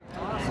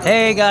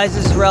Hey guys,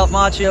 this is Ralph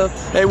Macchio.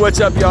 Hey, what's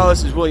up, y'all?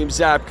 This is William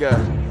Zabka.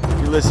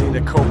 You're listening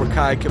to Cobra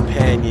Kai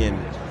Companion,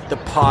 the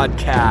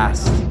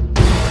podcast.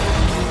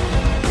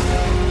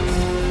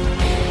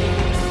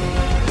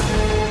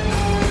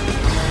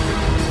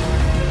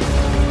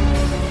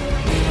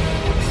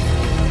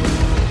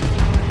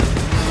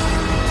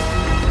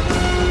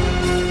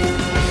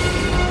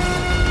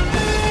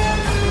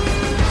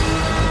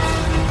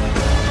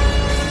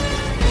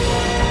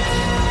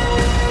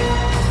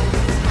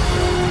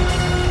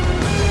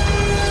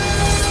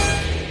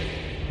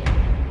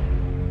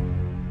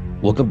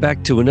 Welcome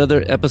back to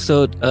another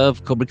episode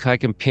of Cobra Kai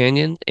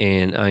Companion,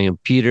 and I am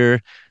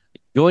Peter.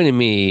 Joining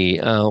me,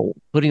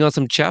 putting on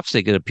some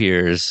chapstick, it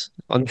appears,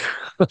 on the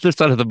other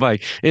side of the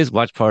mic is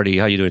Watch Party.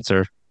 How you doing,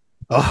 sir?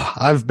 Oh,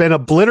 I've been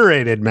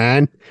obliterated,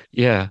 man.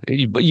 Yeah,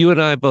 but you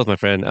and I both, my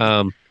friend.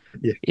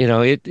 Yeah. You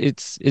know,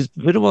 it's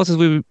been a while since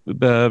we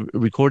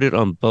recorded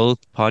on both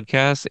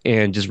podcasts,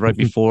 and just right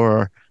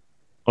before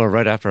or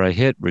right after I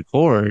hit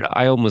record,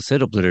 I almost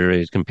hit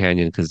Obliterated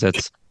Companion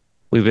because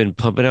we've been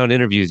pumping out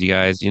interviews, you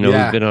guys. We've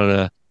Yeah. been on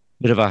a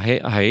bit of a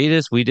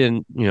hiatus. We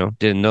didn't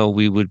know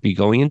we would be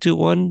going into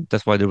one.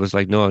 That's why there was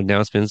like no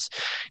announcements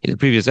in the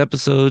previous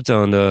episodes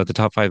on the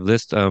top 5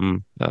 list,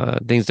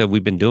 things that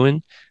we've been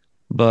doing.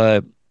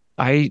 But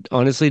I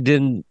honestly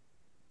didn't.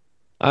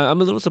 I'm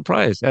a little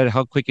surprised at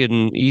how quick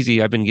and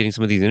easy I've been getting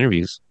some of these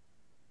interviews.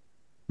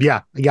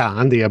 Yeah,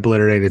 on the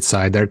obliterated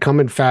side, they're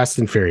coming fast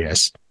and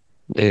furious.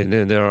 And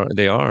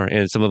they are,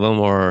 and some of them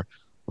are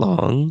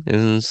long,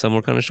 and some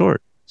are kind of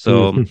short.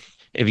 So,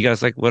 if you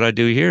guys like what I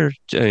do here,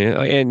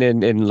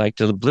 and like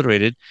to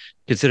Obliterated,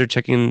 consider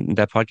checking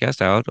that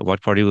podcast out.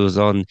 Watch Party was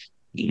on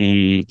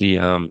the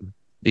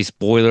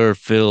spoiler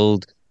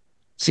filled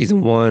season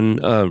 1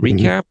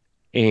 recap,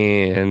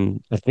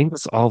 and I think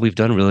that's all we've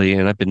done really.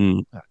 And I've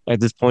been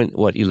at this point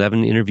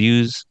 11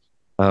 interviews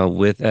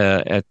with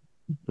at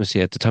let's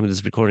see, at the time of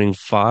this recording,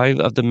 5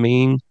 of the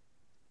main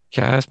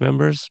cast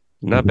members.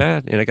 Not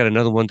bad. And I got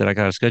another one that I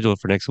got to schedule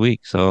for next week.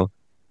 So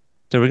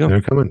there we go.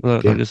 They're coming. A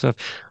lot of good stuff.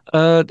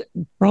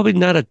 Probably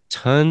not a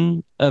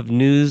ton of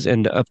news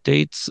and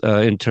updates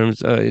in terms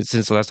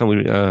since the last time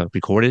we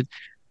recorded,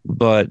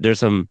 but there's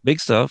some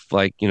big stuff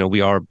like, we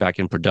are back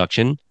in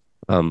production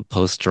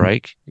post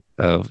strike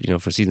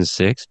for season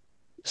 6.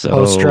 So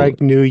Post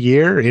strike, new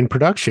year in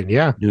production.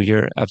 Yeah. New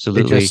year, It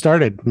absolutely. just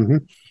started.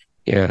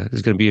 Yeah,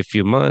 there's going to be a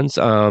few months.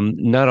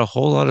 Not a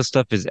whole lot of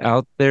stuff is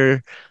out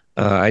there.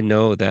 I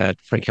know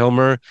that Frank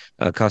Helmer,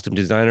 costume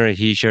designer,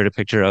 he shared a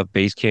picture of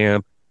Base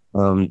Camp.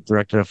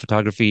 Director of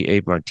photography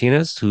Abe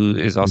Martinez, who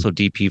is also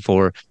DP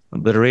for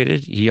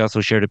Obliterated. He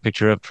also shared a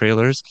picture of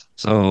trailers.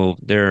 So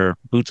they're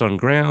boots on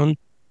ground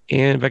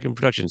and back in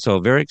production. So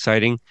very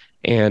exciting.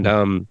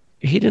 And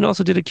Hayden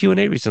also did a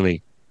Q&A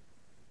recently.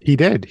 He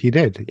did.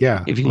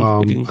 Yeah. If you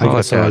can call I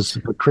guess it that. it was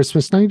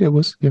Christmas night. It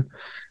was. Yeah.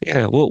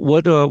 Yeah. What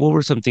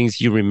were some things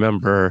you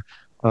remember?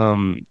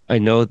 I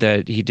know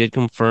that he did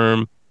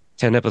confirm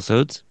 10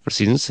 episodes for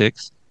season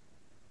 6.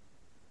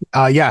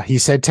 Yeah, he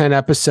said 10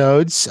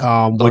 episodes,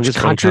 which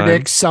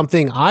contradicts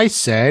something I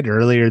said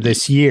earlier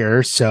this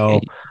year. So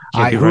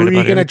who are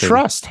you going to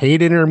trust,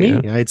 Hayden or me?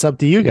 Yeah. It's up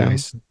to you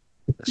guys.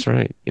 That's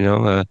right.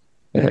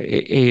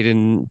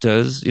 Hayden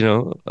does,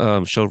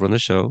 show run the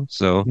show.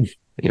 So,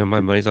 my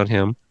money's on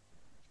him.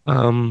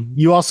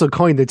 You also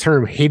coined the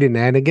term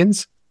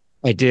Haydenanigans.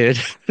 I did.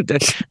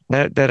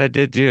 that I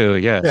did do.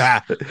 Yeah.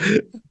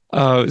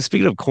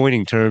 Speaking of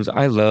coining terms,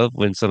 I love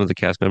when some of the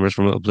cast members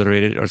from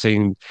Obliterated are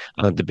saying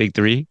the big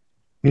 3,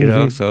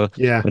 so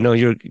yeah. I know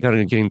you're kind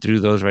of getting through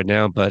those right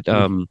now, but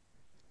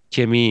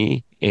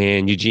Kimmy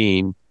and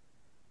Eugene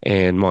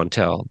and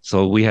Montel.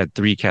 So we had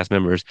 3 cast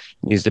members.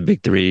 He's the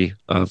big 3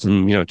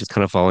 from, just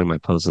kind of following my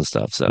posts and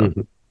stuff. So,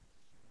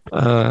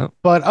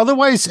 but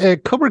otherwise,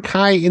 Cobra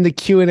Kai in the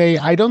Q&A,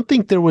 I don't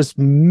think there was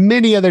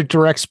many other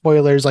direct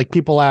spoilers. Like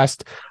people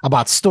asked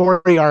about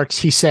story arcs.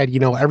 He said,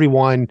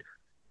 everyone,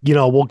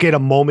 we'll get a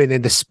moment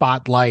in the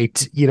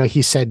spotlight.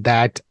 He said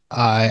that.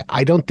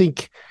 I don't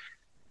think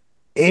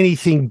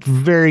anything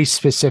very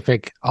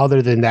specific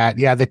other than that.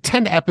 Yeah, the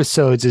 10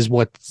 episodes is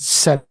what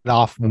set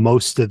off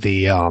most of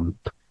the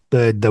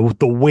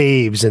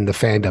waves in the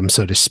fandom,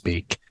 so to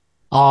speak.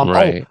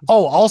 Right.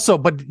 Also,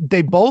 but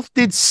they both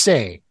did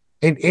say,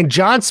 and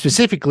John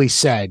specifically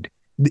said,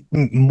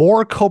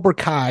 more Cobra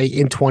Kai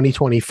in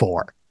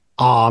 2024.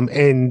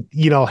 And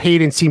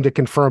Hayden seemed to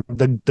confirm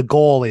the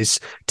goal is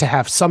to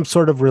have some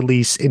sort of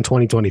release in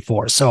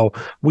 2024. So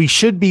we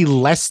should be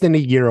less than a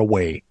year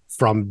away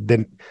from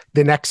the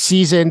next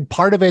season.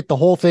 Part of it, the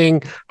whole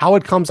thing, how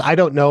it comes, I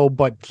don't know,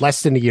 but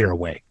less than a year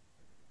away.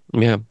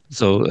 Yeah.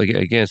 So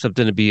again,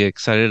 something to be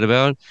excited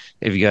about.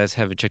 If you guys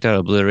haven't checked out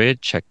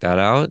Obliterated, check that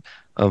out.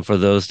 For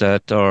those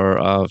that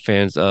are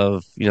fans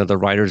of the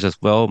writers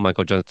as well,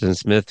 Michael Jonathan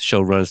Smith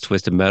show runs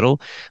Twisted Metal,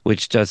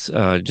 which just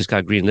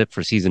got greenlit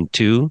for season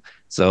 2.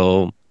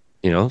 So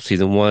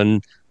season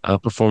 1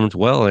 performed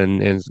well,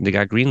 and they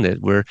got greenlit.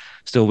 We're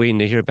still waiting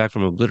to hear back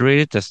from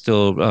Obliterated. That's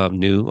still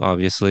new,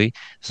 obviously.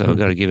 So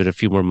got to give it a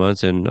few more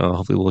months, and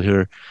hopefully we'll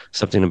hear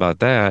something about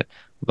that.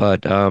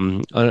 but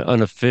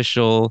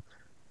unofficial,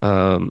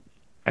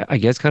 I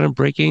guess kind of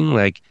breaking.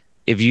 Like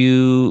if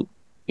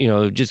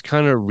just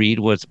kind of read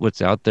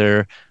what's out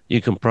there,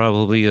 you can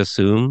probably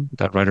assume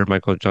that writer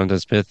Michael Jonathan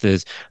Smith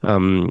is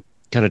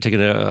kind of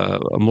taking a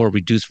more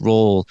reduced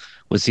role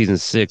with season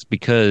 6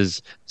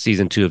 because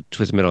season 2 of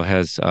Twist Metal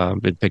has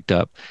been picked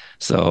up.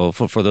 So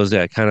for those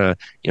that kind of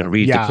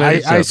read the Yeah,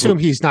 credits, I assume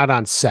he's not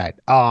on set.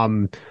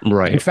 In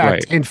right,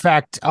 fact,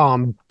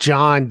 right,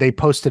 John, they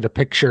posted a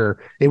picture.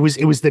 It was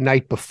the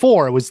night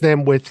before. It was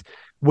them with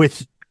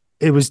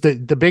it was the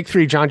big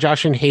three, John,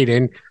 Josh, and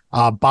Hayden.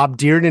 Bob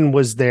Dearden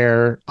was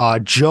there.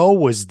 Joe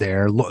was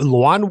there.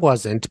 Luan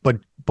wasn't, but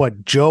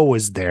Joe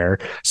was there.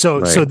 So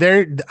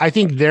right. I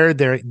think they're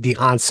the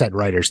onset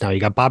writers now. You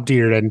got Bob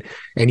Dearden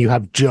and you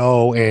have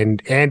Joe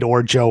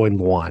or Joe and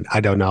Luan. I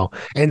don't know.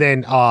 And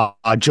then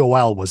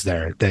Joel was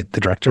there, the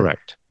director.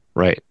 Correct.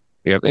 Right.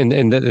 Yeah. And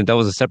that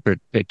was a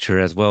separate picture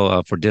as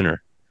well for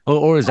dinner.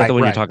 Or is that the Right, one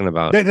you're right. talking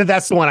about?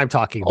 That's the one I'm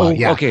talking about. Oh,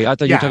 Yeah, okay. I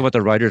thought you were talking yeah. about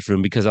the writer's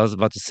room because I was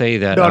about to say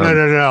that No, no,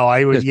 no, no, no.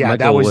 I was because yeah.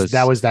 Michael That was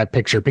was that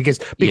picture because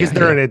yeah,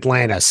 they're yeah. in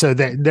Atlanta, so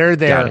they're Got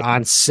there it.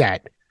 on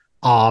set.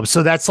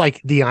 So that's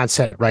like the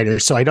onset writer.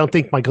 So I don't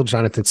think Michael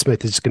Jonathan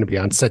Smith is going to be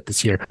on set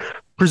this year,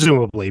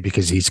 presumably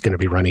because he's going to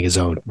be running his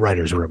own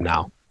writer's room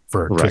now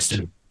for Correct.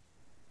 Twisted.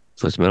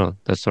 So it's middle.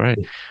 That's all right.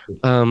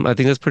 I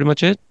think that's pretty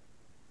much it.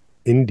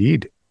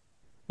 Indeed.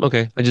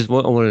 Okay. I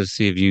wanted to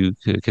see if you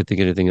could think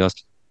of anything else.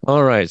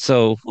 All right.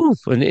 So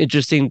an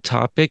interesting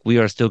topic. We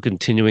are still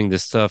continuing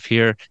this stuff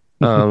here,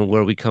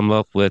 where we come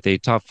up with a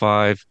top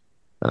 5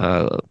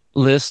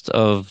 list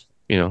of,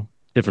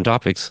 different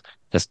topics.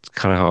 That's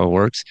kind of how it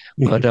works.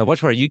 But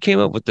watch part, you came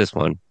up with this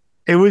one.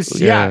 It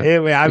was, yeah,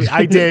 Yeah.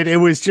 I did. It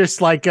was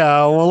just like,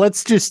 well,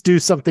 let's just do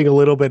something a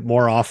little bit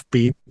more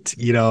offbeat.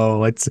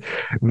 Let's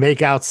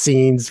make out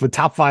scenes with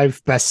top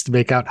 5 best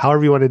make out,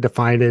 however you want to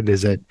define it.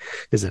 Is it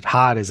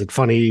hot? Is it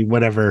funny?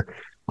 Whatever.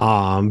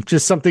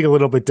 Just something a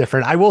little bit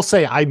different. I will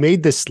say I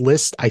made this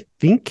list. I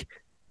think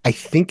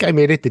I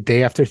made it the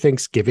day after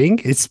Thanksgiving.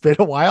 It's been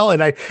a while,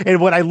 and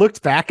when I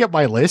looked back at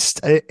my list,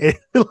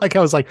 like I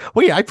was like,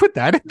 wait, I put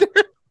that in there.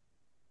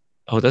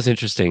 Oh, that's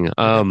interesting.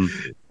 I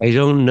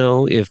don't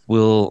know if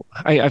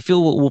I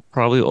feel we'll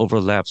probably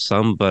overlap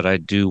some, but I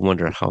do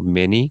wonder how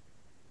many.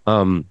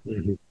 Um,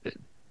 Mhm.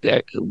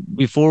 uh,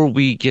 Before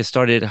we get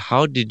started,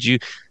 how did you?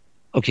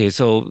 Okay,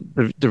 so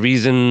the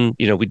reason,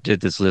 we did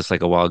this list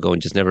like a while ago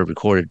and just never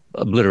recorded,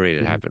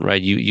 Obliterated Mhm. happened,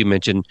 right? You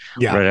mentioned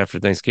Yeah. right after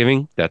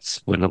Thanksgiving,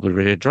 that's when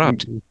Obliterated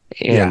dropped.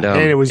 Yeah, And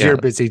and it was yeah, your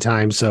busy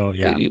time, so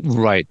yeah.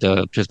 right,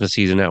 the Christmas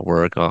season at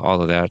work,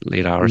 all of that,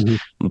 late hours. Mhm.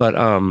 But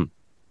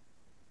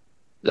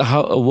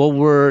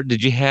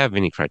did you have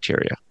any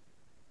criteria?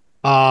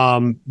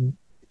 Um,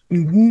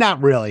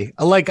 Not really.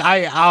 Like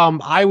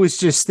I was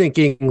just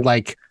thinking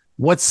like,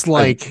 what's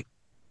Like,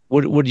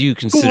 like what do you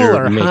cool consider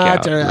or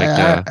hot makeout? or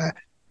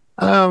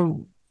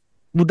Like,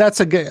 well, that's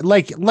a good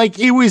like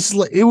it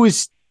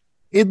was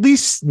at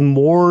least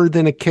more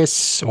than a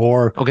kiss,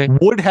 or okay,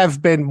 would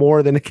have been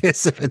more than a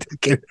kiss if it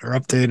didn't get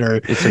interrupted, or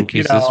in some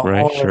cases,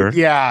 right, or sure.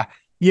 yeah,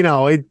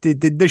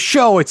 the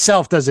show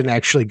itself doesn't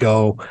actually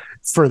go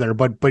further,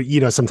 but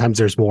sometimes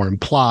there's more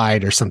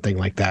implied or something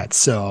like that.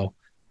 So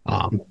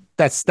that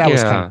was kind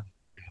of Yeah.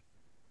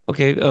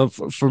 Okay,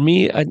 for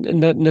me,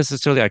 not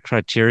necessarily a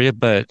criteria,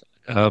 but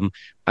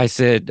I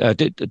said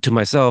to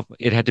myself,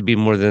 it had to be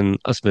more than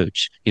a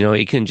smooch.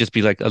 It can just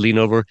be like a lean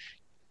over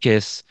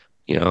kiss.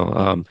 I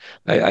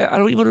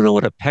don't even know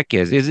what a peck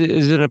is. Is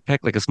it a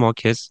peck like a small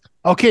kiss,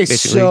 okay.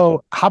 basically?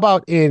 So how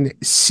about in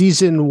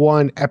season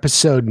 1,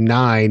 episode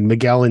 9,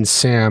 Miguel and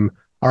Sam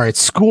are at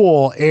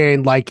school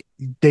and like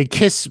they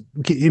kiss,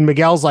 and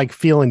Miguel's like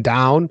feeling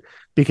down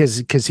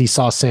because he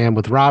saw Sam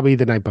with Robbie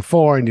the night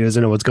before and he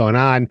doesn't know what's going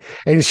on,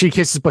 and she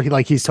kisses, but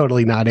he's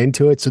totally not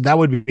into it. So that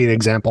would be an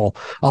example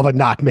of a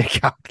not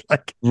make out.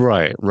 Like,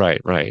 Right,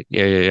 right, right.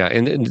 Yeah, yeah, yeah.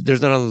 And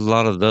there's not a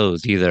lot of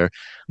those either.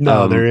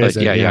 no, there But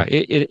isn't. yeah, Yeah.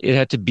 yeah. It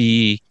had to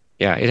be,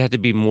 yeah, it had to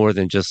be more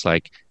than just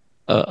like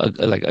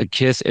like a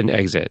kiss and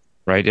exit,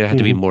 right? It had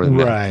to be Mhm. more than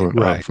that Right,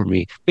 right. for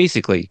me.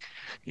 Basically,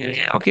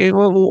 yeah, okay.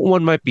 Well,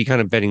 one might be kind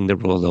of bending the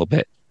rule a little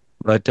bit,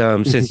 but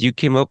since Mhm. you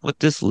came up with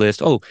this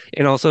list, oh,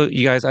 and also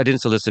you guys, I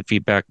didn't solicit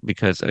feedback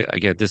because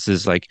again, this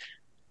is like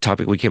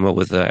topic we came up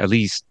with at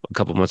least a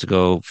couple months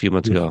ago, a few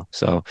months ago.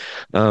 So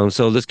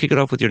let's kick it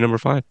off with your number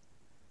 5.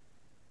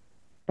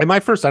 And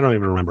my first, I don't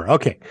even remember.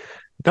 Okay.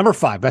 Number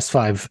 5, best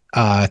 5,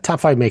 top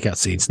 5 makeout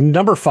scenes.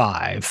 Number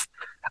 5,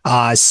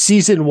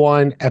 season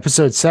 1,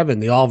 episode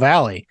 7, the All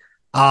Valley.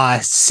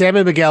 Sam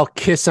and Miguel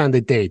kiss on the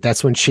date.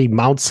 That's when she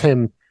mounts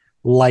him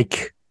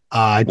like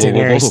Whoa, whoa,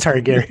 Daenerys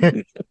whoa.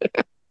 Targaryen.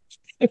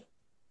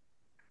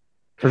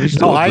 Are we No,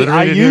 still I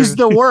obliterated used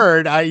here? the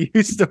word. I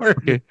used the word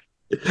Okay.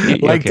 Yeah,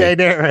 like okay.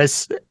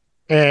 Daenerys,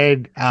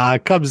 and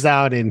comes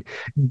down and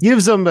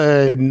gives him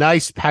a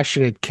nice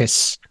passionate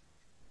kiss.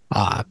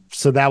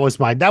 So that was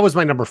my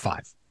number 5.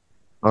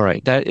 All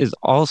right. That is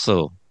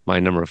also my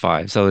number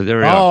 5. So there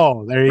we are.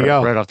 Oh, there you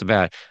go. Right off the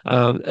bat.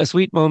 A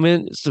sweet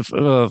moment. It's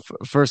the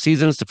first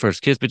season. It's the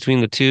first kiss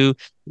between the two.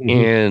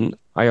 And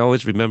I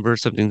always remember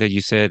something that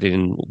you said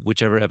in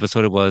whichever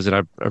episode it was, and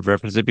I've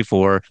referenced it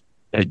before.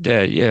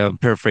 Yeah, I'm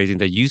paraphrasing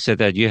that you said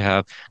that you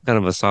have kind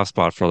of a soft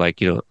spot for like,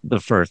 the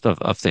first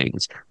of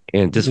things.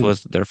 And this Mhm.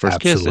 was their first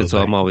kiss. And so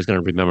Absolutely. I'm always going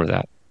to remember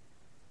that.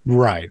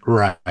 Right,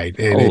 right. And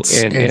Oh,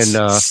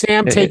 it's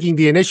Sam eh, taking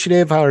the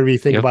initiative, however you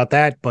think yep. about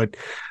that, but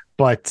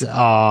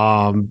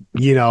I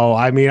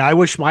mean, I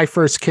wish my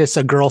first kiss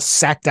a girl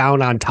sat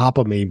down on top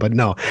of me, but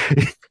no.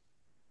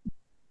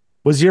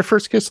 Was your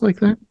first kiss like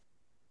that?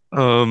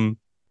 Um,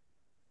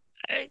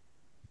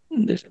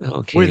 With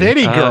okay.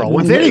 any girl,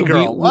 with any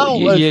girl.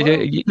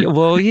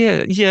 Well,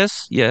 yeah,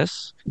 yes,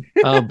 yes.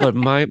 But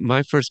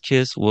my first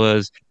kiss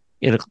was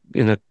in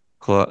a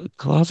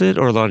closet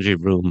or laundry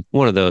room,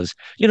 one of those.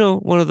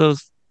 One of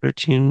those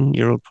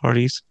 13-year-old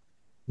parties.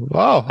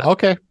 Oh,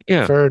 okay.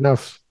 Yeah, Fair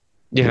enough.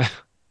 yeah.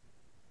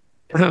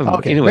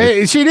 Okay.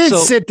 Anyways, She did so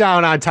sit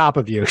down on top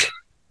of you.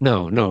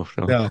 no, no,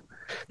 no, No. no.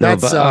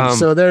 That's But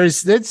so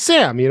that's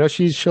Sam,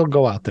 she'll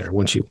go out there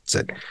when she wants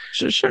it.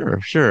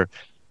 sure.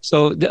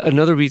 So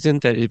another reason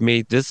that it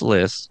made this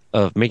list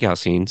of makeout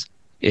scenes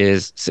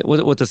is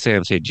what does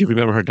Sam say? Do you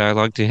remember her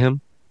dialogue to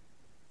him?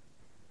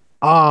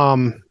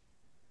 Um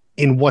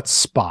in what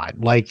spot?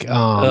 Like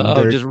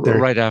Just they're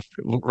right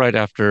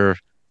after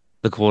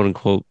the quote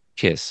unquote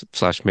kiss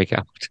slash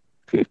makeout.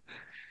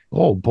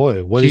 oh boy,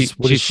 She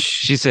what she is she?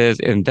 she says,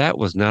 and that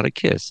was not a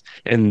kiss,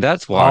 and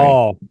that's why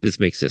Oh, this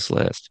makes this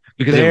list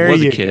because it there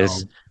was a you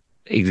kiss. go.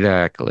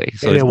 Exactly.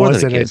 So And it's it more than a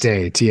wasn't a kiss.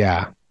 date,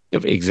 yeah.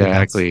 Yep, So that's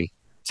exactly.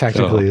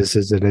 technically So this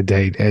isn't a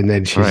date. And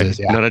then all she right, says,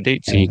 yeah. not a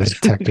date And scene then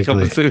coming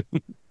technically soon.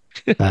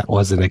 that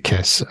wasn't a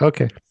kiss.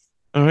 Okay.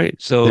 All right,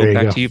 so There you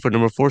back go. to you for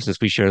number 4 since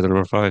we share the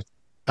number 5.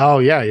 Oh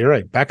yeah, you're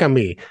right. Back on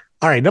me.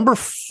 All right, number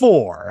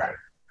 4.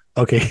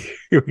 Okay,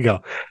 here we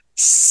go.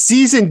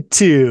 Season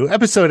 2,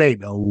 episode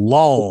 8,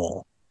 LOL.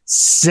 Wait,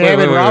 Sam wait, and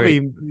wait, wait,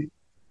 Robbie.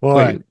 What?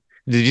 wait.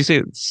 Did you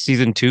say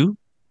season 2,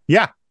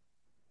 Yeah.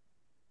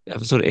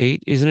 episode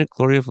 8? Isn't it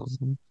Glory of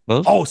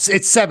Love? Oh,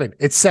 it's 7.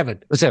 It's 7.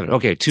 7.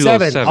 Okay, 7. Oh,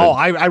 207.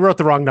 I wrote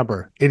the wrong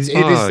number. Ah,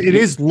 It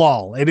is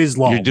LOL. It is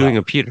you're LOL, doing bro.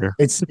 a Peter.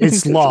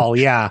 It's LOL,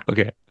 yeah.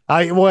 Okay.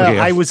 I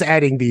Okay. was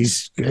adding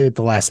these at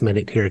the last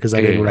minute here because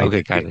I didn't Okay. write.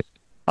 Okay. Got it.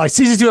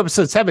 Season 2,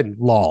 episode 7,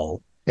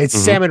 LOL. It's Hmm.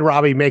 Sam and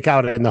Robbie make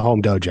out in the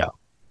home dojo.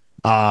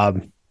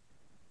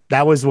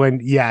 That was when,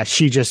 yeah,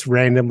 she just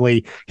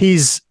randomly,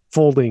 he's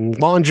folding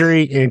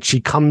laundry and she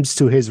comes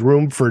to his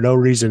room for no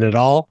reason at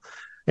all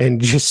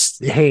and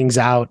just hangs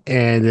out.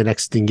 And the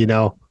next thing you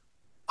know,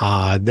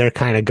 they're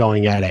kind of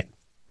going at it.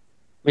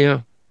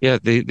 Yeah. Yeah.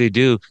 They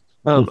do.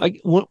 One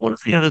of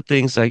the other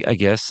things, I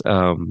guess,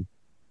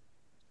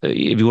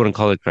 if you want to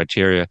call it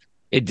criteria,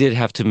 it did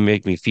have to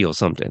make me feel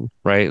something,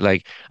 right?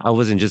 Like I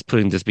wasn't just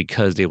putting this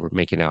because they were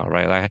making out,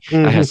 right?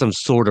 I had some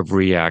sort of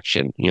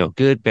reaction,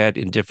 good, bad,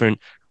 indifferent,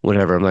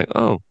 whatever. I'm like,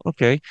 oh,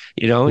 okay,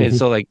 and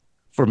so like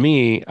for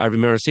me, I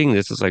remember seeing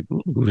this. It's like,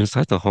 ooh,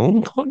 inside the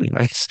home, oh,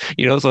 nice,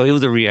 So it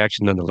was a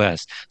reaction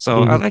nonetheless.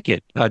 So I like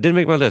it. Didn't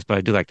make my list, but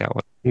I do like that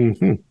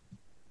one.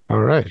 All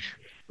right.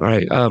 All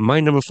right, my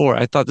number 4.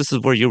 I thought this is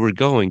where you were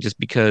going, just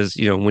because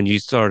when you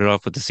started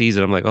off with the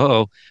season, I'm like,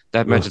 oh,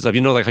 that matches up.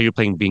 Like how you're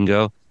playing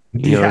bingo,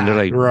 and they're Yeah,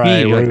 like B, right.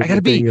 and you're like, What I got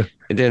a the B, thing?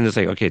 and then it's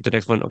like, okay, the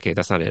next one, okay,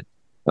 that's not it.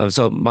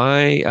 So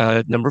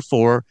my number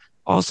 4,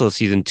 also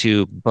season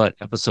 2, but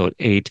episode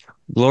 8,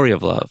 Glory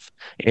of Love,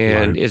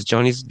 and Right. it's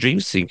Johnny's dream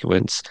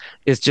sequence.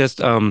 It's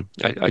just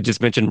I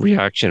just mentioned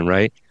reaction,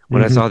 right?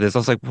 When I Mhm. saw this, I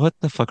was like, what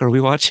the fuck are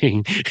we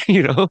watching?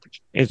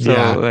 And so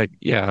Yeah. like,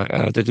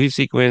 yeah, the dream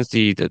sequence,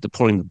 the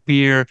pouring the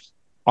beer,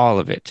 all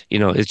of it,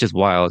 it's just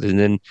wild. And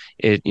then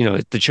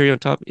the cherry on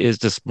top is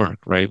the smirk,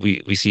 right?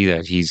 We see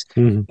that he's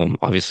Mhm.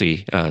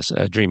 obviously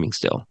dreaming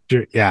still.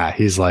 Yeah,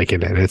 he's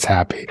liking it. It's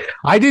happy.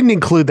 I didn't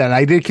include that.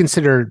 I did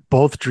consider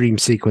both dream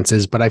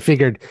sequences, but I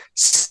figured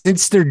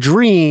since they're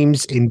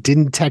dreams and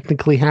didn't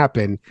technically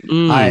happen,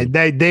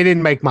 they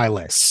didn't make my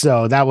list.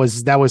 So that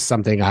was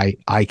something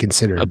I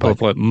considered. Both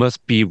But what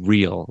must be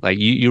real. Like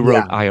you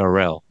wrote yeah,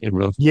 IRL in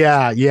real.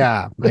 yeah,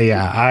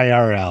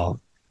 IRL.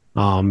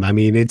 I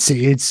mean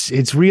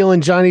it's real in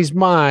Johnny's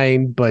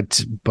mind,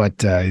 but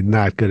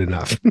not good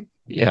enough.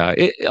 Yeah.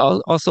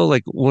 Also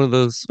like one of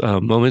those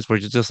moments where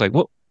you're just like,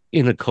 what,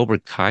 in a Cobra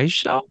Kai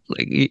show?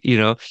 Like,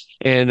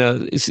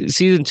 and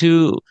season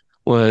 2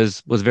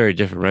 was very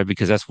different, right?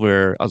 Because that's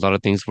where a lot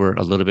of things were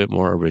a little bit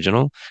more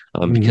original.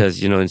 Mhm.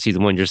 Because, in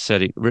season 1, you're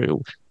setting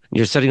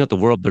up the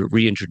world, but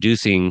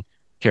reintroducing Mhm.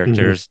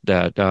 characters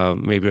that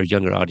maybe a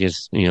younger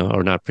audience,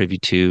 are not privy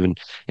to,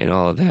 and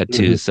all of that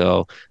too. Mhm.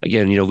 So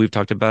again, we've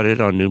talked about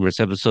it on numerous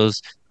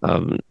episodes.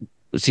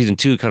 Season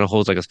 2 kind of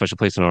holds like a special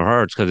place in our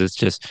hearts because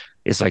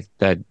it's like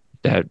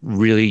that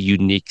really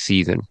unique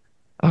season.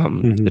 The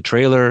Mhm.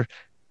 trailer,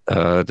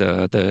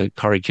 the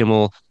Kari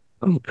Kimmel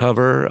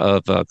cover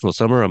of Cruel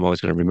Summer, I'm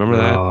always going to remember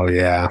that. Oh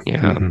yeah.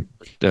 Yeah,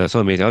 Mhm. so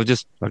amazing. I was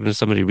just talking to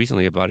somebody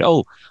recently about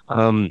it.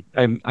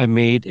 I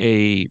made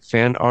a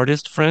fan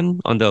artist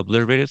friend on the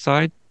Obliterated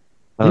side.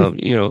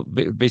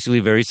 Basically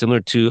very similar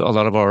to a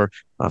lot of our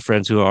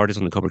friends who are artists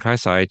on the Cobra Kai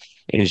side.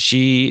 And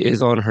she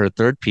is on her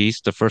third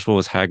piece. The first one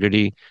was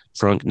Haggerty,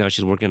 Trunk. Now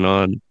she's working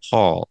on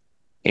Paul,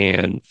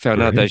 and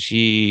found out Right. that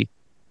she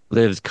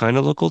lives kind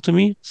of local to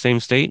me, same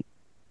state.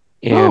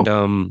 And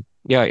Oh,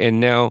 yeah, and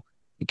now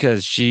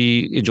because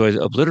she enjoys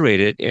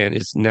Obliterated and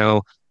is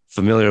now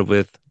familiar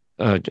with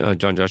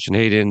John, Josh, and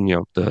Hayden,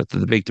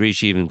 the big three,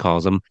 she even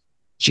calls them.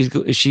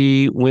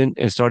 She went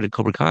and started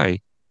Cobra Kai,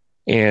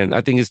 and I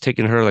think it's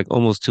taken her like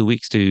almost 2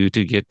 weeks to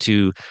get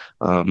to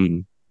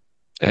um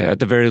at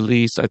the very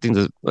least. I think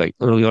like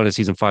early on in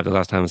season 5, the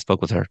last time I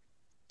spoke with her,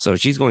 so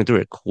she's going through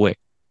it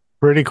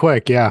pretty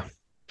quick. Yeah.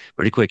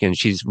 pretty quick, and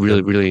she's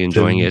really The, really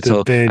enjoying the, it. the So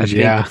I binge. think,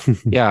 Yeah.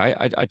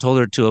 yeah, I told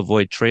her to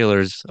avoid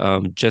trailers,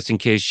 just in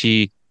case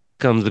she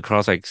comes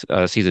across like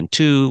season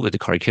 2 with the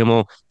Kari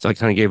Kimmel. So I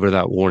kind of gave her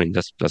that warning.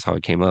 That's how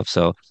it came up.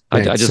 So I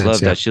Makes just sense.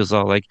 love Yeah. that she was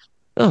all like,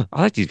 "Oh,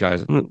 I like these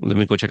guys. Let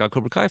me go check out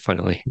Cobra Kai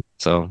finally."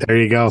 So There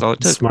you that's go. all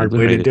it took. Smart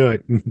way to Obliterated. do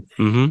it.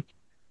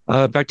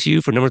 Mm-hmm. Back to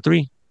you for number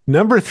 3.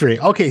 Number 3.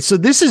 Okay, so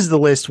this is the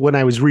list when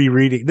I was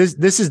rereading.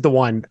 This is the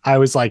one I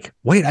was like,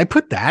 wait, I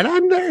put that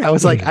on there? I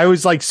was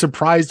like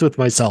surprised with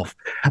myself.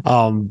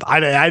 I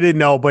didn't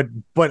know, but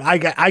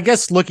I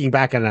guess looking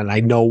back on it, I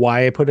know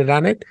why I put it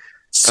on it.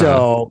 Uh-huh.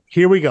 So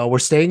here we go. We're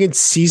staying in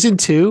season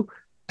 2,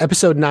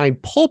 episode 9,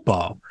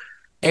 Pulpo.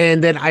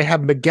 And then I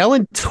have Miguel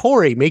and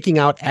Tori making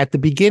out at the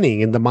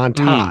beginning in the Mm.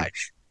 montage.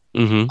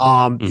 Mm-hmm.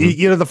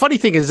 Mm-hmm. The funny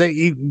thing is that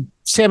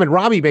Sam and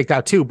Robbie make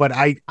out too, but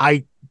I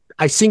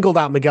singled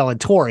out Miguel and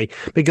Tori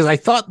because I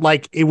thought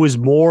like it was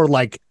more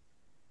like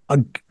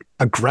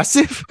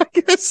aggressive,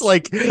 I guess,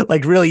 like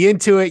really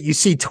into it. You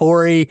see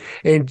Tori,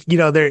 and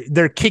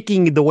they're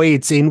kicking the way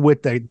it's in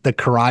with the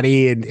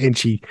karate, and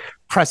she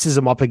presses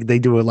him up, and they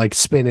do it like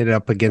spin it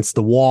up against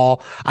the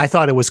wall. I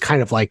thought it was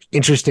kind of like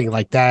interesting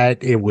like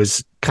that. It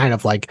was kind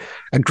of like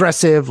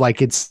aggressive,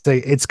 like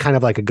it's kind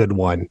of like a good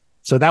one.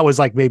 So that was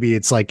like, maybe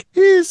it's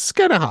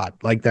kind of hot.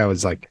 Like that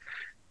was like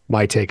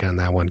my take on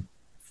that one.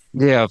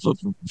 Yeah,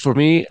 for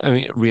me, I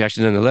mean,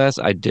 reaction nonetheless.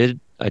 I did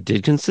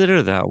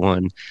consider that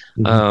one.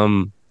 Mhm.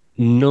 Um,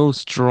 no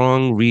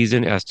strong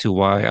reason as to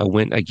why I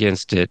went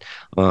against it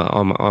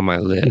on my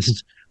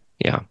list.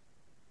 Yeah,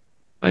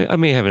 I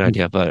may have an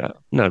idea, but I'm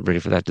not ready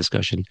for that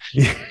discussion.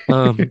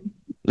 Um,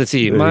 let's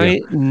see. There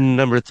you go. My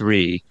number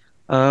 3.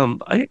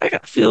 I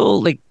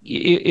feel like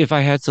if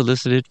I had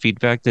solicited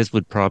feedback, this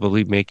would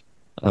probably make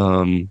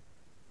um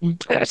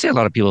I'd say a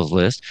lot of people's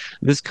list.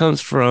 This comes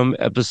from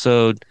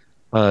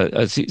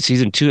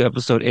season 2,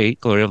 episode 8,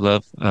 Glory of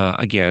Love,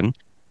 again.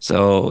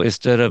 So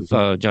instead of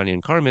Johnny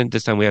and Carmen,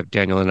 this time we have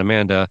Daniel and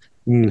Amanda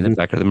in the Mhm.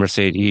 back of the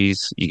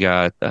Mercedes. You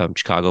got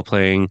Chicago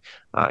playing,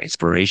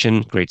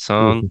 Inspiration, great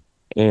song.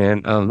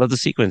 Mhm. And love the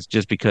sequence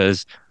just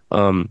because,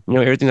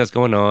 everything that's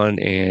going on.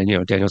 And,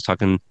 Daniel's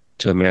talking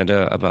to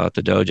Amanda about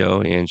the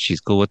dojo, and she's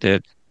cool with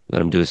it.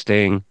 Let him do his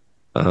thing.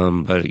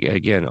 But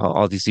again,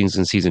 all these things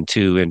in season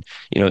 2, and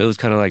it was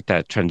kind of like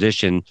that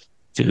transition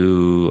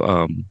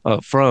to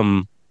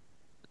from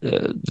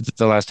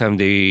the last time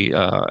they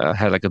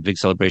had like a big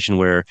celebration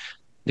where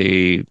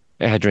they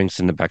had drinks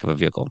in the back of a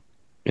vehicle.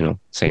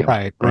 Sam, Right,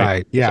 right?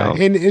 right. Yeah.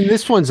 So, And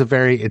this one's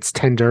it's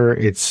tender.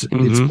 hmm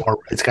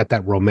It's got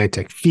that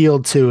romantic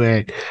feel to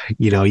it.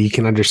 You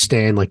can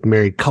understand like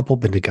married couple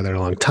been together a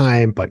long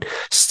time, but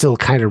still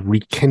kind of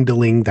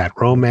rekindling that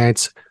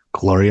romance,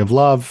 glory of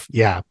love.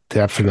 Yeah,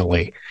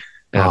 definitely.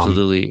 Um,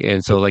 absolutely.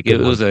 And so good, like it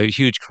good was one. a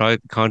huge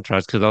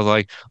contrast because I was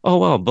like, oh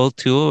wow, both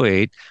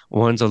 208.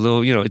 One's a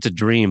little, it's a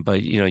dream,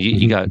 but you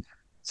got Mhm.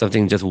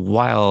 something just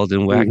wild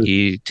and Mhm.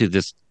 wacky to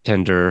this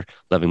tender,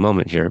 loving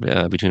moment here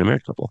between a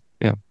married couple.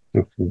 Yeah.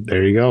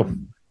 There you go.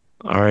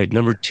 All right,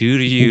 number 2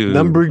 to you.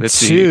 Number Let's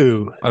see.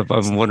 2.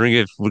 I'm wondering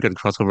if we're going to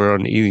cross over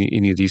on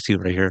any of these two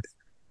right here.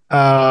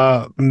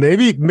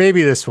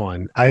 Maybe this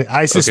one.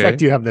 I suspect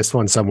Okay. you have this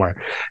one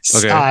somewhere.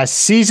 Okay.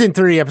 Season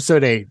 3,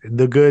 episode 8,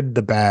 The Good,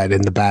 the Bad,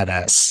 and the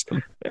Badass.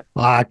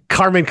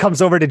 Carmen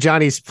comes over to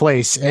Johnny's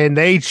place and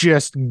they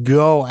just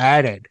go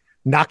at it,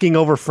 knocking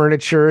over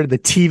furniture. The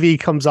TV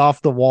comes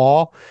off the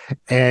wall,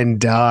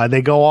 and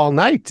they go all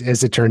night,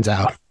 as it turns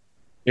out.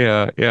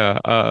 Yeah, yeah.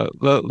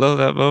 Love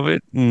that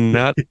moment.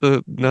 Not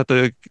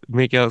the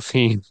make out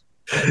scene.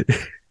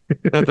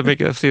 Not the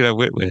make out scene I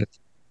went with.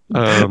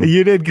 Um,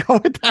 You did go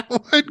with that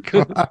one?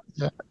 Come on.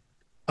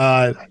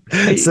 Uh,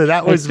 I so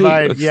that I was think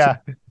mine. Yeah.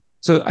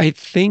 so. I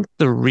think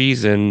the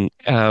reason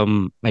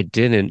I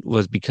didn't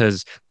was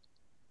because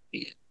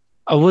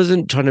I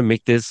wasn't trying to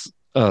make this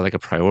like a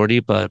priority,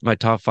 but my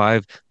top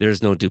 5,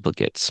 there's no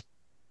duplicates.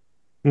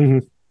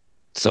 Mhm.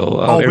 So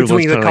Oh, everyone's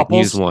between the kind of like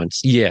used couples?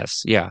 once.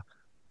 Yes, yeah,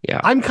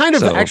 yeah. I'm kind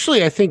of So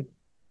actually, I think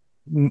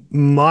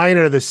mine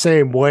are the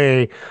same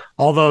way.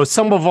 Although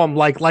some of them,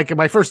 like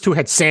my first two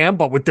had Sam,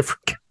 but with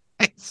different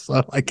guys.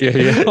 So like,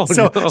 Yeah. Oh,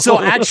 so no. so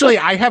actually,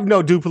 I have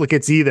no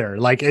duplicates either.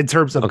 Like in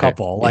terms of Okay,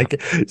 couple, yeah.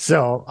 like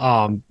so.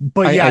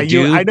 But yeah, I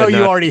do, I know but you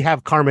not. already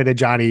have Carmen and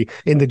Johnny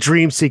in the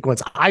dream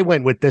sequence. I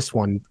went with this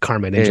one,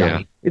 Carmen and Yeah.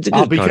 Johnny, It's a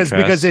good because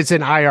contrast. it's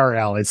an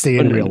IRL. It's the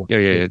Oh, in real one.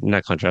 yeah,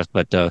 not contrast,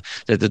 but the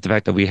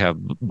fact that we have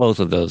both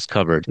of those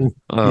covered.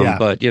 Yeah.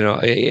 But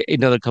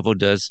another couple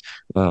does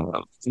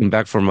come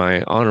back for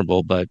my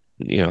honorable, but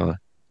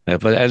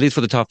but at least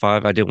for the top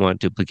five, I didn't want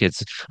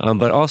duplicates.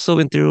 But also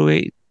in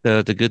theory,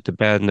 the good, the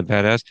bad, and the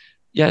badass,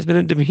 Yasmin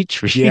and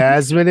Dimitri.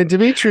 Yasmin and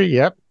Dimitri.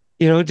 Yep.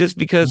 Just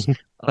because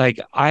like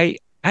I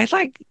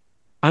like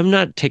I'm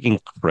not taking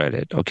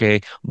credit, okay?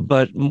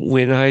 But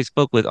when I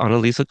spoke with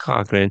Annalisa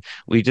Cochran,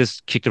 we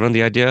just kicked around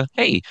the idea,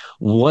 hey,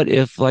 what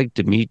if like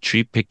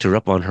Dimitri picked her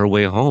up on her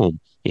way home,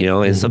 and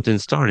Mhm. something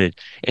started.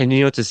 And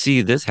to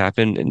see this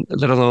happen, and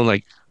let alone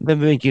like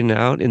them making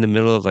out in the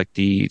middle of like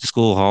the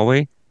school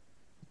hallway,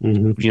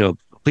 Mhm.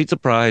 complete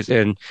surprise.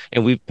 And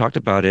we've talked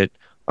about it,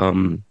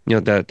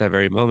 that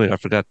very moment. I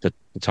forgot the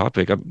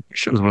topic. I'm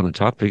sure it was one of the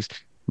topics,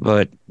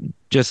 but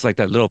just like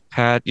that little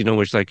pat,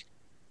 where it's like,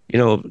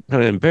 kind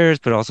of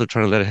embarrassed, but also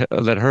trying to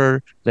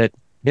let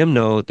him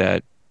know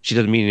that she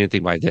doesn't mean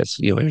anything by this,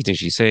 everything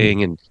she's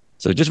saying. And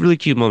so just really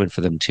cute moment for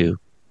them too.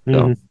 So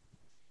Mhm.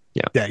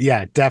 yeah,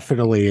 Yeah,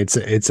 definitely. It's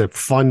a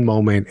fun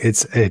moment.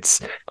 It's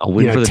a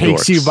win for the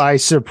takes you dorks. by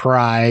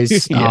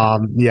surprise. Yeah,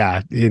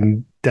 Yeah,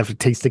 and definitely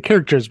takes the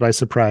characters by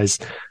surprise.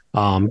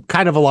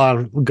 Kind of a lot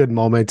of good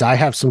moments. I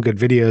have some good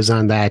videos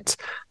on that.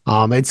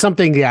 It's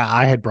something, yeah,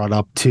 I had brought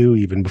up too,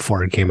 even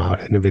before it came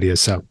out in the video.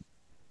 So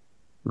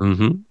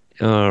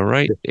All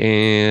right,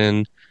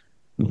 and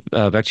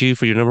back to you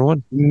for your number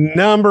one.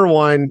 number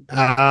one,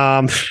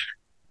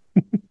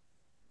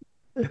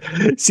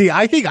 see,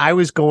 I think I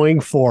was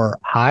going for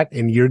hot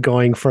and you're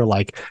going for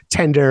like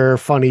tender,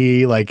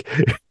 funny, like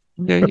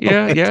Okay,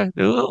 yeah.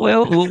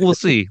 Well, we'll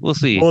see. We'll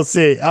see. we'll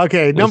see.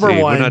 Okay, We'll number see.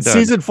 We're one, not done.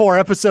 season 4,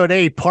 episode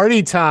 8,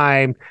 party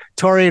time.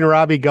 Tori and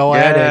Robbie go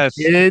at it Yes,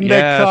 in the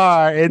yes.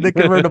 car, in the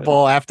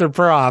convertible after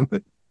prom.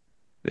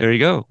 There you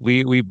go.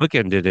 We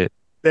bookended it.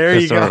 There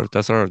you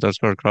That's go. our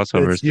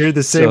crossovers. You're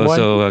the same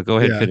So one. go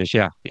ahead and Yeah. finish.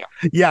 Yeah.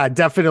 Yeah,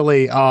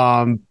 definitely.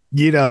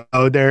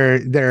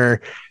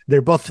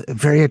 They're both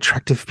very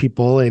attractive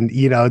people, and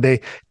they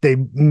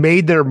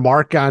made their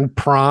mark on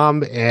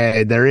prom,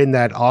 and they're in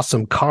that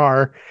awesome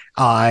car.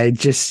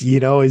 Just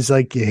is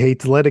like you hate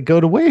to let it go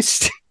to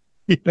waste.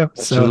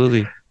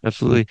 So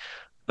Absolutely.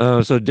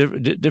 So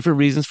different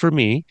reasons for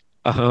me.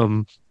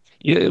 Um,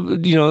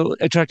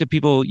 attractive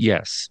people,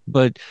 yes,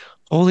 but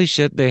holy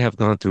shit, they have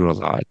gone through a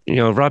lot.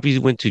 Robbie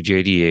went to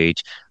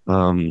JDH.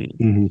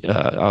 mhm.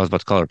 I was about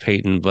to call her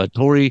Peyton, but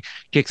Tori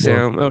kicks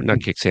Well, Sam. Oh, not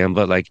kick Sam,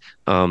 but like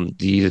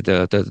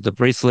the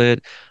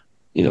bracelet.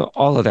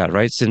 All of that,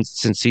 right? Since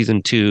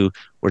season 2,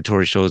 where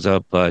Tori shows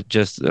up, but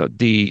just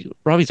the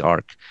Robbie's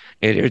arc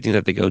and everything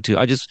that they go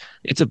to,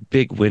 it's a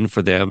big win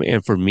for them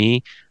and for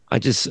me. I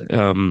just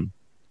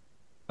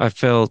I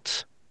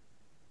felt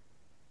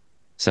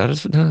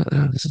satisfied.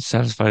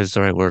 Satisfied is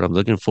the right word I'm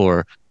looking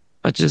for.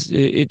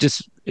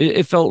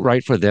 It felt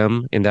right for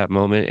them in that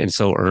moment, and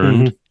so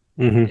earned.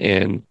 mhm, mhm.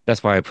 And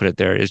that's why I put it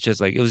there. It's just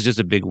like it was just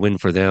a big win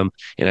for them,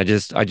 and I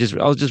was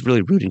just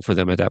really rooting for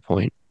them at that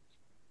point.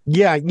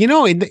 Yeah,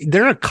 and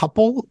there are a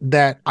couple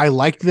that I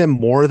like them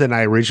more than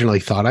I originally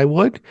thought I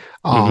would.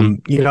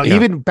 Yeah.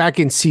 Even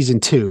back in season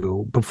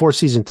 2, before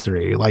season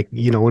 3, like,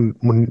 when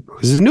I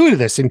was new to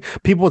this and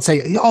people would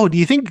say, "Oh, do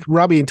you think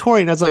Robbie and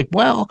Tori?" And I was like,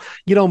 well,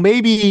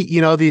 maybe,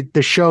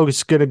 the show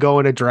is going to go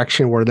in a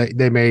direction where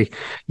they may,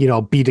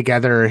 be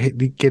together,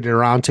 get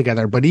around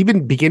together. But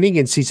even beginning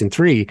in season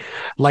 3,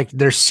 like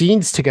their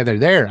scenes together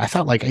there, I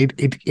thought like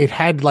it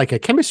had like a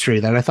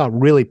chemistry that I thought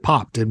really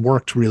popped and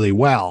worked really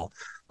well.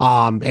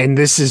 And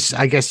this is,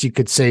 I guess you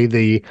could say,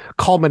 the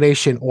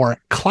culmination or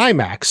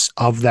climax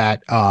of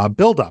that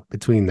buildup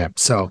between them.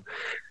 So,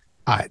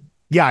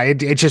 yeah,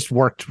 it just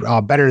worked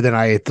better than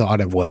I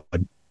thought it would.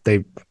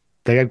 They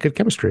they had good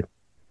chemistry.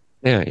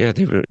 Yeah,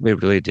 they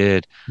really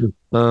did.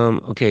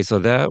 Okay, so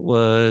that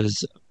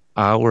was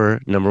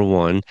our number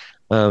one.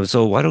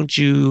 So why don't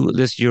you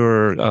list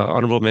your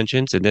honorable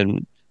mentions and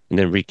then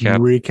recap?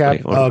 Recap.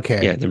 Wait, or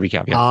Okay. yeah, then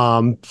recap.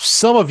 Yeah.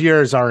 Some of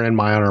yours are in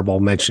my honorable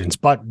mentions,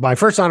 but my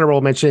first honorable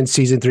mention,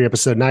 season 3,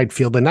 episode 9,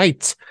 Feel the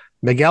Night.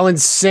 Miguel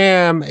and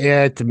Sam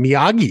at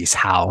Miyagi's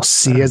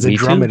house. He has a Me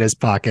drum in too. his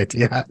pocket.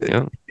 Yeah,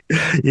 Yeah,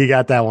 you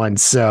got that one. I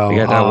So,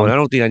 got that one. I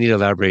don't think I need to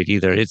elaborate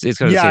either. It's kind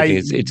of the yeah,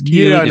 same thing. It's you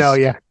cute. don't know.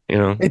 Yeah,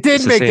 it It's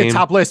did the make the same.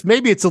 top list.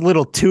 Maybe it's a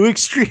little too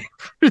extreme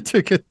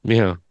to get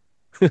Yeah,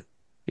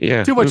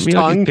 yeah. too much Miyagi's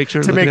tongue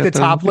picture, to looking make the at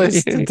them. top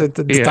list,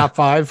 to Yeah, top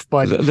 5. a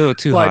But little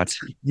too but hot.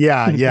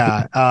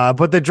 yeah.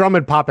 But the drum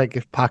and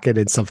pocket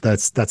and stuff.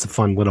 That's a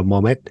fun little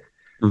moment.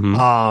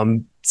 Hmm.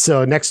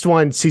 So next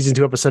one, season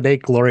 2, episode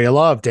 8, Gloria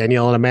Love,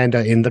 Danielle and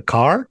Amanda in the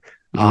car.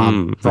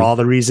 For all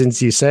the reasons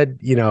you said,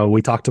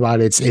 we talked about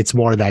it's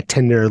more of that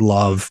tender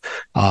love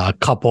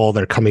couple.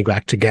 They're coming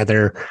back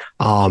together.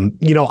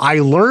 I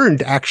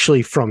learned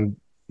actually from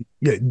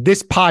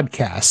this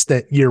podcast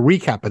that your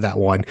recap of that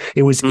one,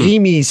 it was Mm.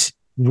 Amy's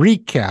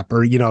recap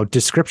or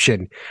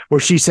description where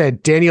she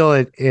said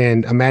Daniel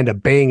and Amanda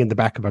bang in the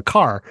back of a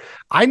car.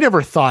 I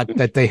never thought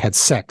that they had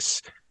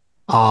sex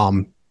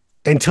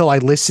until I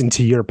listened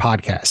to your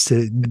podcast,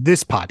 to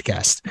this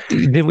podcast.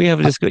 Then we have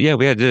a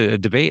we had a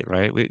debate,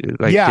 right?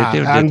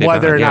 On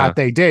whether or not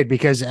they did,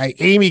 because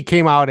Amy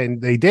came out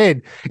and they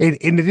did, and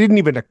it didn't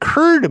even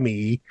occur to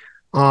me.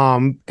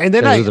 And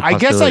then I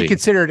guess I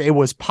considered it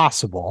was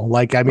possible.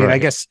 Like, I mean, right. I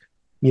guess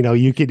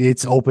you could.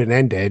 It's open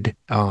ended.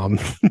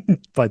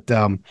 But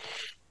definitely.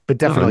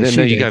 And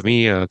then you got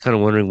me kind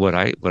of wondering what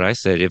I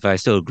said, if I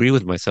still agree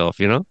with myself.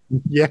 Yeah.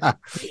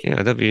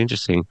 That'd be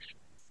interesting.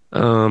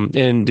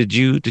 And did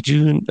you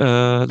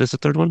there's a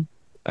third one?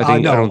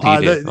 I don't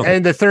think you did. Okay.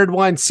 And the third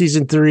one,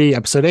 season 3,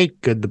 episode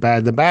 8, Good, the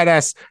Bad, the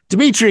Badass.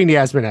 Dimitri and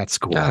Yasmin at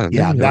school.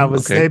 Yeah, that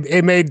was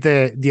it made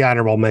the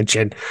honorable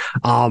mention.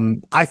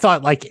 I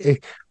thought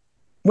it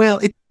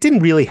didn't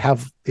really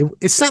have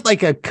it's not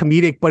like a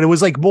comedic, but it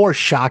was like more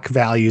shock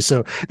value.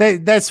 So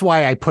that's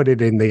why I put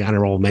it in the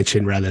honorable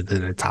mention rather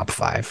than a top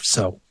 5.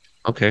 So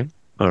okay.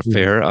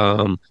 Fair.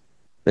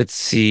 Let's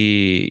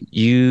see.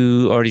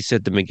 You already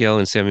said the Miguel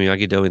and Sam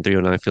Miyagi-Do in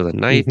 309 Feel the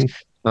Night.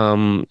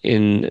 Mm-hmm.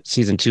 In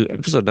season 2,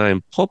 episode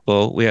 9,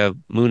 Popo, we have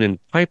Moon and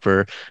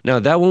Piper. Now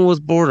that one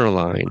was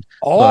borderline.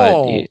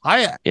 Oh,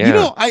 I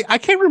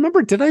can't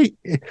remember.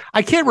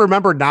 I can't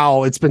remember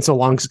now. It's been so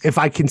long. If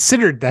I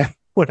considered that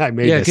when I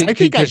made this, I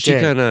think I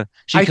did.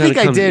 I think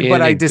I did,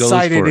 but I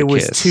decided it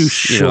was too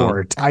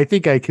short. I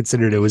think I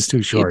considered it was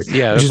too short. Which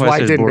is why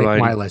I didn't make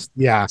my list.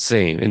 Yeah,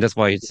 same, and that's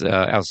why it's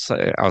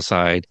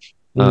outside.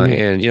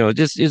 And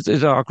it's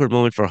an awkward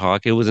moment for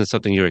Hawk. It wasn't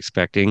something you're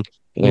expecting,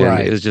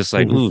 and it was just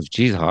like, ooh,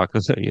 geez, Hawk.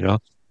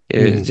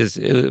 It's just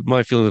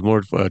my feeling was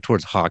more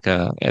towards Hawk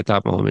at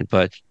that moment,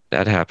 but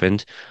that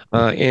happened.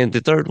 And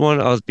the third one,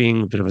 I was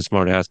being a bit of a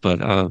smart ass,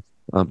 but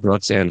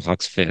Brooks and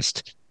Hawk's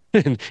fist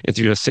in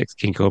 306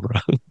 King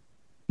Cobra.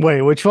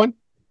 Wait, which one?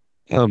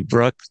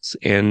 Brooks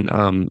and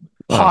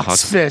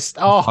Hawk's fist.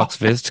 Oh, Hawk's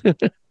fist.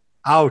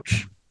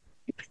 Ouch.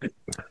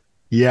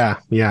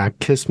 Yeah,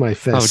 kiss my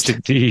fist. Oh,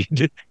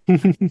 indeed.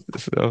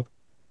 So,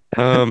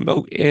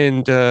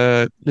 and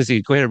let's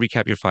see. Go ahead and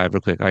recap your 5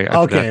 real quick.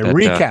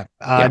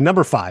 Recap.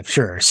 Number 5,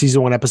 sure.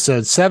 Season 1,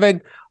 episode 7.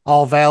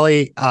 All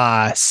Valley.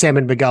 Sam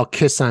and Miguel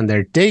kiss on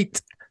their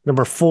date.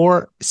 Number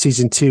 4,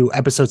 season 2,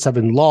 episode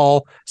 7.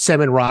 Lull.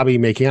 Sam and Robbie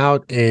making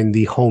out in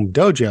the home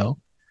dojo.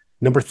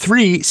 Number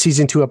 3,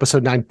 season 2,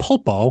 episode 9.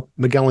 Pulpo.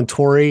 Miguel and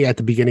Tori at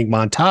the beginning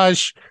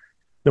montage.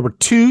 Number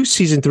 2,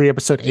 season 3,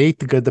 episode 8.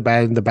 The Good, the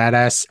Bad, and the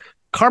Badass.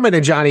 Carmen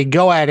and Johnny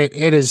go at it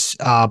in his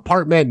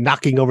apartment,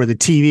 knocking over the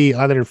TV,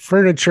 other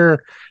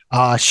furniture.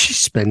 She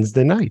spends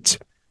the night.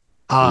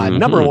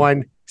 Number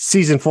 1,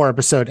 season 4,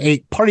 episode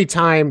 8, Party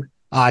Time.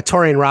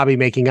 Tori and Robbie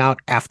making out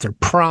after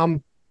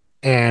prom.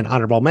 And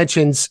honorable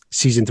mentions,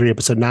 season 3,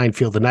 episode 9,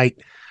 Feel the Night.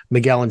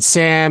 Miguel and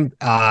Sam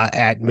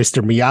at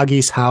Mr.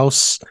 Miyagi's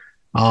house.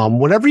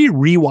 Whenever you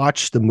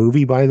rewatch the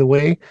movie, by the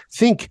way,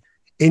 think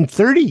in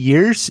 30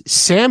 years,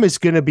 Sam is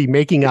going to be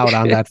making out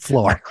on that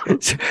floor.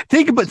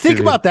 think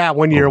about that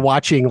when you're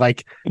watching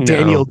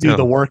Daniel do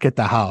the work at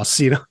the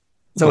house,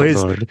 So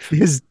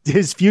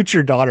his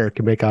future daughter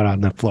can make out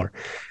on the floor.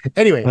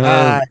 Anyway,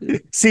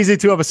 season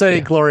 2, episode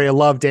 8, Gloria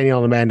Love,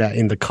 Daniel and Amanda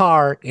in the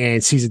car,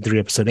 and season 3,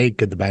 episode 8,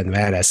 Good, the Bad, and the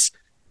Badass.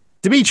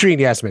 Dimitri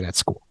and Yasmin at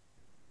school.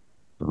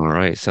 All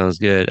right, sounds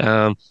good.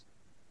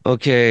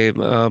 Okay,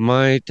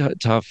 my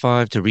top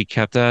 5 to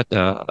recap that.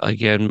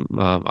 Again,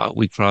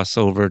 we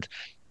crossover?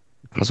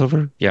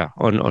 Yeah,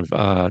 on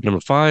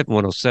number 5,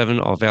 107,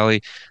 All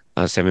Valley,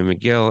 Sam and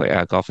Miguel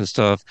at Golf and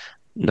Stuff.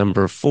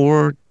 Number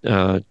 4,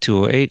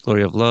 208,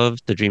 Glory of Love,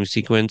 the dream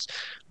sequence.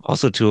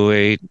 Also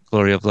 208,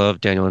 Glory of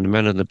Love, Daniel and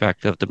Amanda in the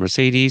back of the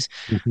Mercedes.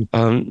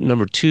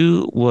 Number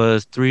 2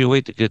 was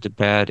 308, The Good, the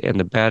Bad, and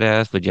the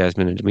Badass with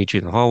Jasmine and Dimitri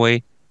in the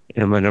hallway.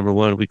 And my number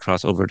 1, we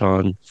cross over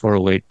on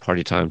 408,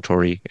 Party Time,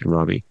 Tori and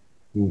Robbie.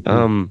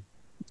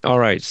 All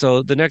right,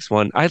 so the next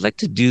one, I'd like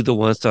to do the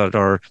ones that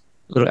are a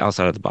little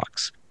outside of the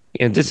box.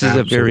 And this is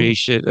a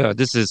variation.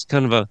 This is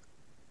kind of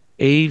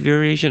a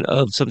variation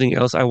of something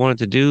else I wanted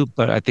to do,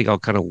 but I think I'll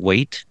kind of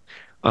wait.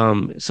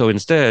 So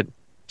instead,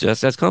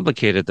 just as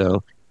complicated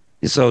though.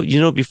 So,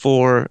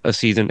 before a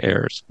season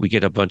airs, we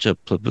get a bunch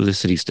of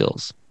publicity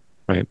stills,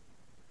 right?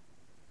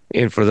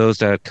 And for those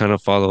that kind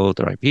of follow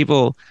the right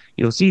people,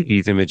 you'll see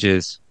these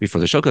images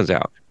before the show comes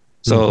out.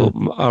 So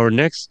our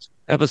next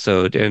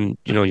episode, and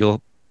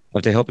you'll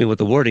have to help me with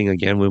the wording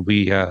again when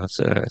we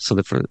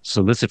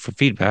solicit for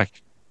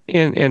feedback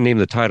and name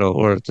the title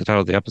or the title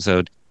of the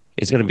episode.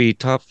 It's going to be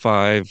top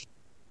 5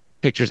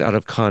 pictures out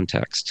of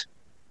context,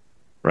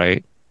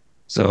 right?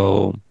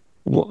 So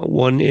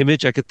one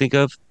image I could think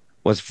of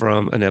was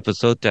from an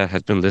episode that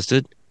has been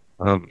listed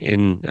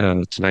in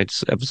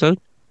tonight's episode,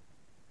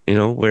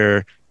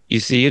 where you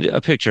see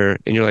a picture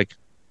and you're like,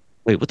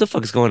 wait, what the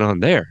fuck is going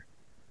on there?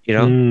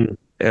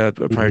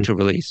 Prior to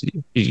release.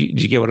 Did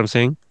you get what I'm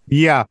saying?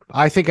 Yeah,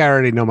 I think I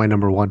already know my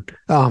number 1.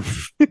 Okay.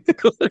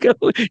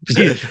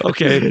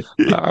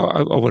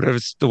 Whatever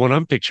it's the one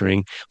I'm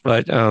picturing.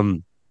 But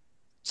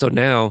so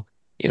now,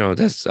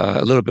 that's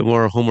a little bit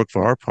more homework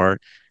for our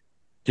part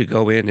to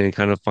go in and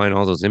kind of find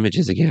all those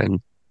images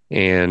again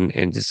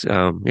and just just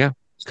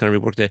kind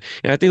of rework that.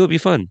 And I think it would be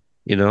fun,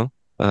 to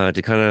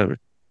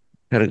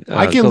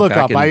I can go look back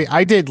up. and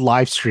I did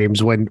live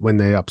streams when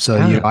they up, so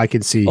I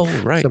can see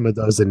right. some of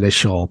those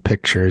initial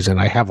pictures, and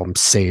I have them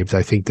saved.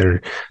 I think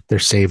they're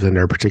saved in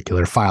their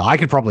particular file. I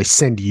could probably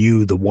send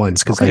you the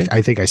ones because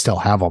I think I still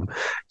have them.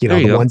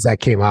 The ones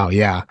that came out.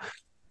 Yeah.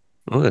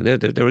 Well, there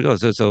we go.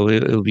 So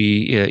it'll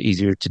be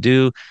easier to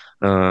do,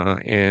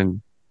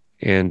 and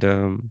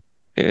I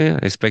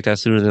expect that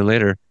sooner than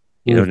later.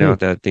 Now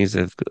that things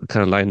have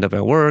kind of lightened up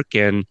at work,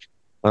 and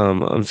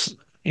I'm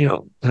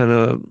kind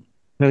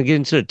of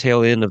getting to the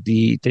tail end of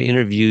the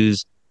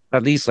interviews,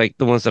 at least like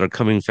the ones that are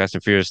coming Fast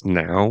and Furious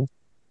now.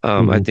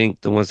 I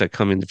think the ones that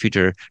come in the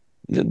future,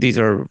 these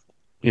are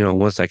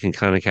ones I can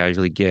kind of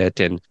casually get,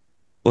 and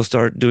we'll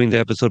start doing the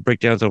episode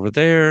breakdowns over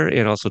there,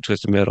 and also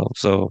Twisted Metal.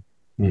 So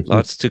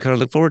lots to kind of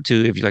look forward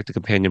to if you like the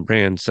companion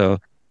brand. So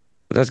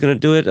that's gonna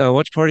do it.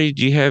 Watch Party,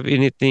 do you have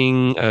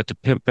anything to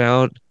pimp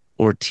out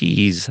or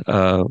tease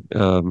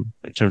in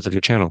terms of your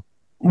channel?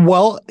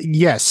 Well,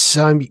 yes.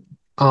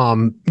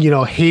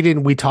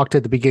 Hayden, we talked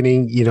at the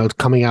beginning,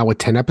 coming out with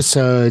 10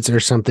 episodes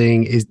or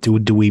something.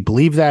 Do we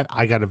believe that?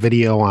 I got a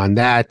video on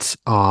that.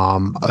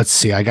 Let's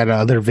see, I got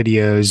other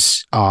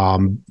videos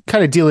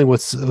kind of dealing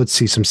with, let's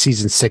see, some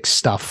season 6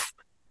 stuff.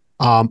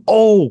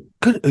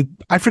 Good.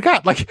 I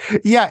forgot.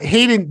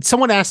 Hayden,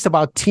 someone asked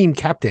about team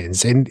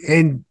captains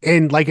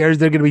and like, are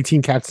there going to be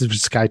team captains for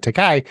Sky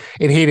Takai?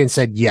 And Hayden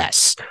said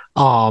yes.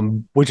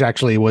 Which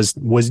actually was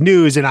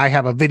news, and I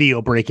have a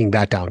video breaking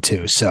that down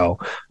too. So,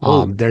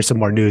 there's some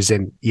more news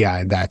and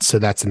that. So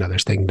that's another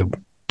thing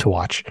to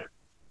watch.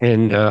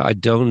 And I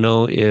don't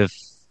know if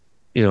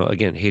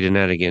again, Hayden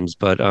Nanigans,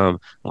 but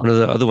one of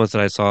the other ones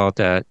that I saw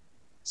that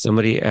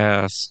somebody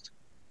asked.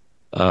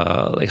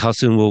 Like how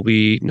soon will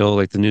we know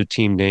like the new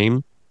team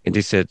name? And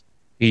they said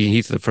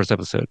he's the first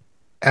episode.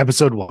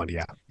 Episode 1,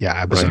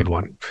 episode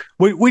 1.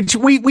 Which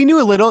we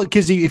knew a little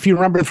because if you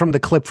remember from the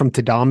clip from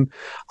Tadam,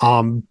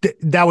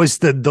 that was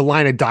the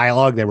line of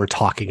dialogue they were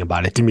talking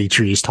about it.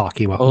 Dimitri's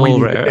talking about. Oh,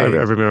 right. I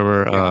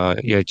remember.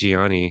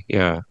 Gianni.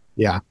 Yeah.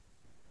 Yeah.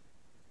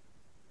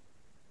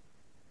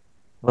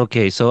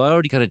 Okay, so I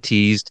already kind of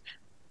teased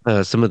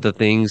some of the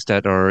things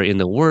that are in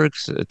the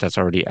works that's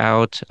already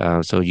out.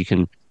 So you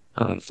can.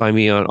 Find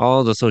me on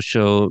all the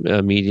social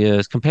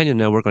medias. Companion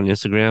Network on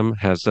Instagram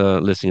has a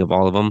listing of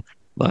all of them,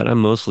 but I'm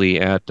mostly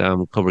at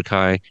Cobra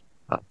Kai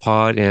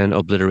Pod and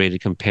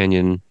Obliterated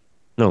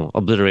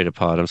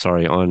Pod. I'm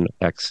sorry, on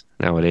X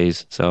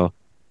nowadays. So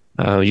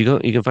you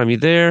can find me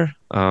there.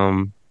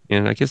 And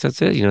I guess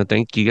that's it.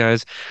 Thank you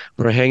guys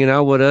for hanging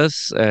out with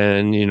us,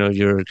 and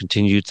your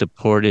continued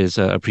support is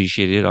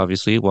appreciated.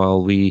 Obviously,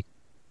 while we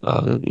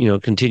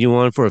continue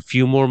on for a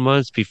few more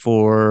months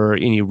before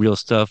any real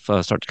stuff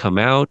start to come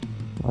out.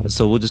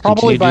 So we'll just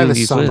probably continue by doing the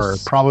these summer.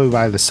 lists. Probably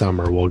by the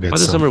summer we'll get. By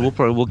the summer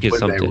we'll get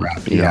something.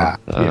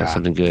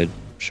 Something good.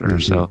 Sure.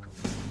 So,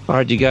 all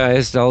right, you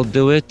guys, I'll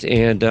do it.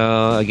 And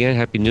again,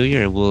 Happy New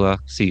Year, and we'll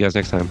see you guys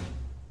next time.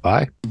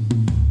 Bye.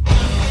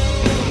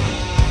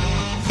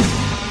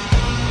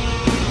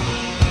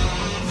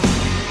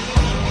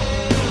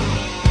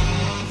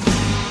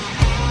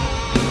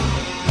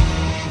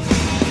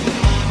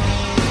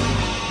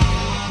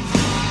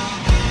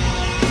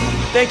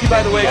 Thank you,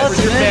 by the way, for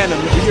your fandom.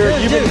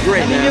 You've been great,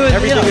 man.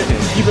 Everything,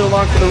 you've been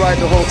along for the ride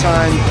the whole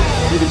time.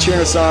 You've been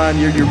cheering us on.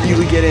 You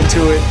really get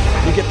into it.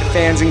 You get the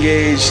fans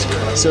engaged.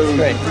 So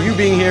you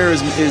being here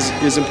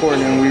is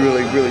important, and we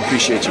really, really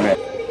appreciate you, man.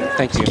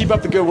 Thank you. Keep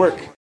up the good work.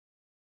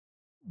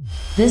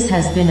 This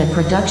has been a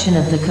production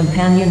of the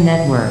Companion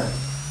Network.